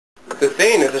the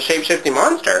thing is a shape-shifting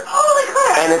monster. Holy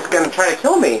crap! And it's gonna try to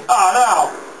kill me. Oh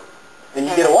no! And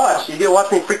you get to watch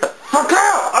me freak the fuck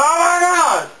out! Oh my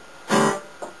god!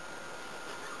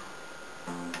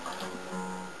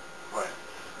 What?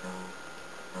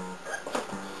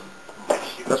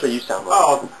 That's what you sound like.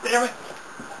 Oh, damn it!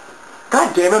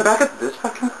 God damn it, back at this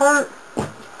fucking part?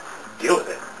 Deal with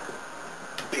it.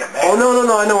 Be a man. Oh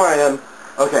no, I know where I am.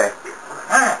 Okay.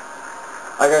 Ah.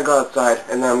 I gotta go outside,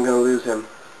 and then I'm gonna lose him.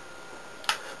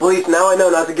 Well, at least now I know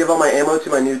not to give all my ammo to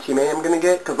my new teammate I'm gonna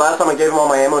get, because last time I gave him all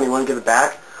my ammo and he wouldn't give it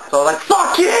back. So I was like,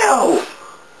 fuck you!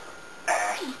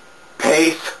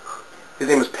 Pace. His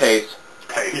name was Pace.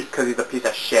 Pace. Because he's a piece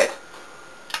of shit.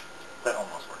 That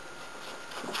almost worked.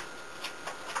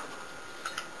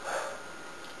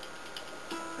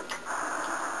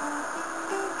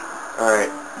 Alright.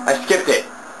 I skipped it.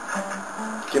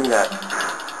 Give me that.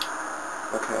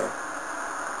 Okay.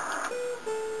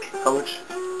 How much?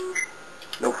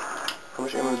 Nope. How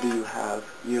much ammo do you have?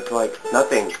 You have, like,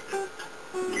 nothing.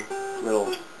 You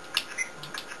little...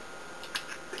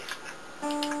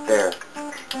 There.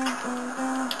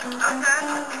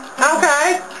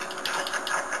 Okay!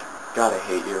 God, I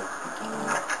hate you.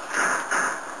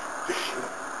 Just shoot him.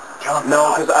 Kill him.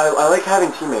 No, because I like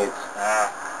having teammates.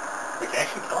 We can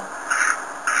actually kill him?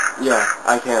 Yeah,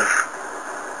 I can.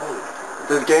 Holy.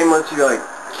 This game lets you, like,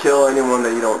 kill anyone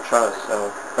that you don't trust, so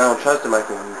if I don't trust him, I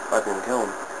can kill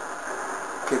him.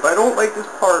 Okay, but I don't like this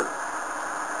part.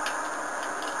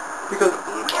 Because...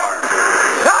 Blue bar.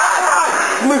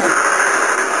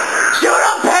 Shoot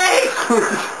him, Pace!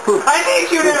 I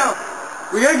need you now!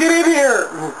 We gotta get in here!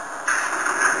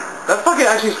 That fucking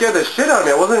actually scared the shit out of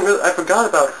me. I forgot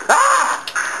about... Ah!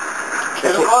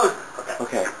 Get him close.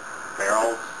 Okay. Okay.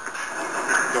 Barrels.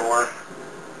 Door.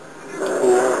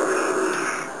 Cool.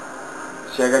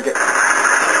 See, I gotta get... Oh,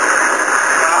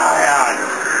 yeah.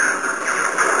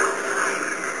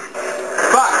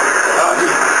 Fuck! Oh,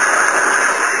 dude.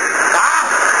 Ah!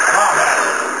 Oh, man.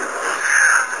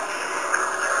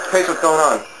 Pace, what's going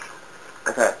on?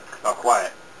 Okay. Oh,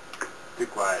 quiet. Too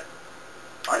quiet.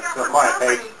 Alright, still quiet,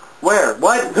 Pace. Where?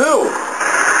 What? Who?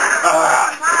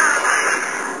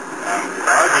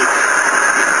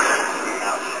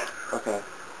 Okay.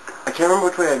 I can't remember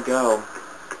which way I'd go.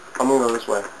 I'm gonna go this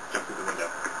way. Jump through the window.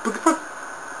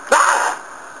 Ah!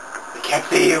 They can't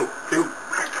see you. Through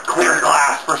clear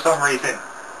glass for some reason.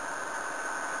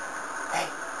 Hey.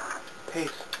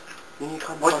 Pace. You need to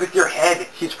come What's with your head?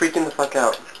 He's freaking the fuck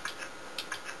out.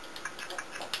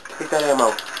 Take that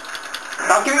ammo.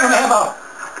 Stop giving him ammo.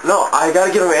 No, I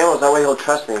gotta give him ammo so that way he'll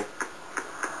trust me.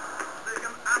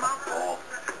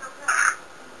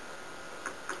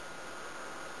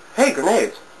 Hey,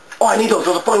 grenades. Oh, I need those.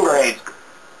 Those are flame grenades.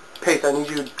 Pace, I need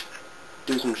you to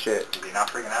do some shit. Is he not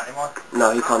freaking out anymore?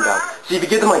 No, he calmed down. See, if you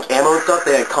give them, like, ammo and stuff,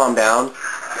 they, like, calm down.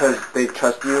 Because they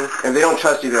trust you. And if they don't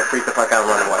trust you, they'll freak the fuck out and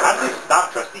run away. How do they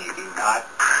stop trusting you? Do you not?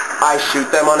 I shoot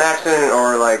them on accident,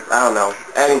 or, like, I don't know.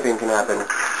 Anything can happen.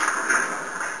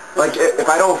 Like, if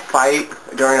I don't fight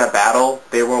during a battle,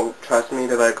 they won't trust me.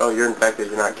 They're like, oh, you're infected.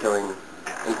 You're not killing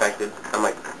infected. I'm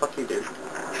like, fuck you, dude.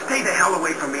 Stay the hell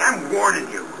away from me. I'm warning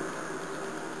you.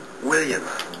 William.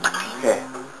 Okay.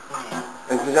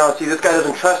 And now, see, this guy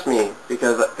doesn't trust me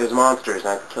because there's monsters and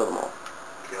I have to kill them all.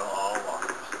 Kill all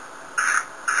walkers.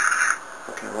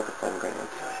 Okay, I want the flame grenade.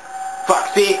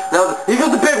 Fuck, see? Now, here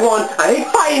goes the big one. I hate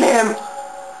fighting him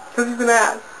because he's an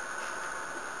ass.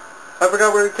 I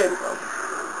forgot where he came from.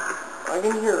 I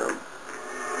can hear him.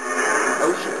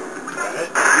 Oh, shit. Is that it?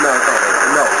 No, it's not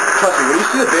him. No. Trust me, when you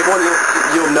see the big one,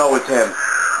 you'll know it's him.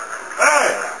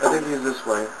 Hey! I think he's this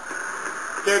way.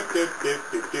 Doop, doop, doop,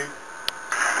 doop, doop.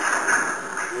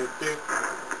 Doop, doop.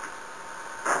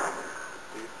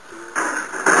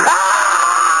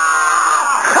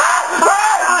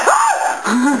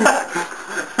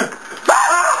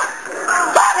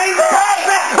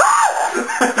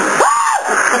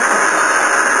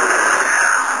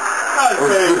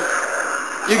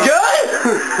 You good?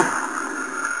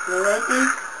 You alright,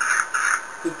 dude?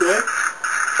 You dead?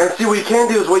 And see, what you can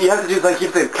do is, what you have to do is, like, you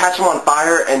have to catch them on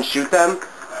fire and shoot them,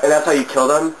 and that's how you kill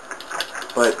them.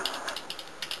 But,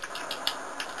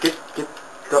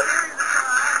 go.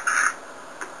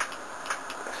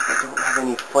 I don't have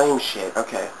any flame shit.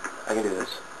 Okay, I can do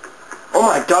this. Oh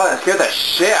my god, that scared the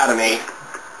shit out of me.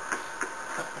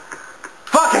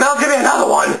 Fuck, and now it's gonna be another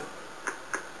one!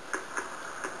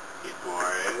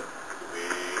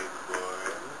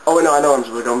 Oh wait, no, I know I'm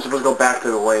supposed to go. I'm supposed to go back to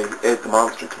the way the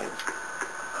monster came.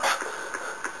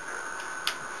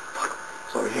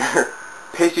 It's over here.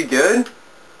 Pace, you good?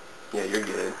 Yeah, you're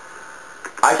good.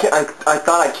 I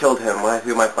thought I killed him when I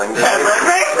threw my flame grenade.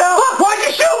 Why'd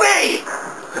you shoot me?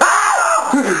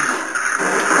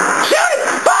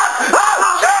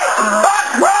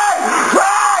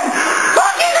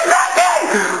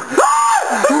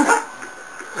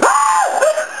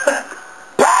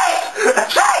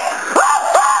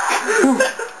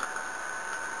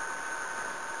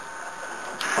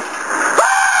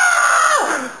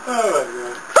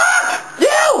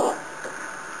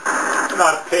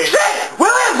 not pink. Shit!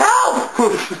 Williams, help!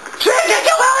 Shit, get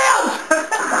to Williams!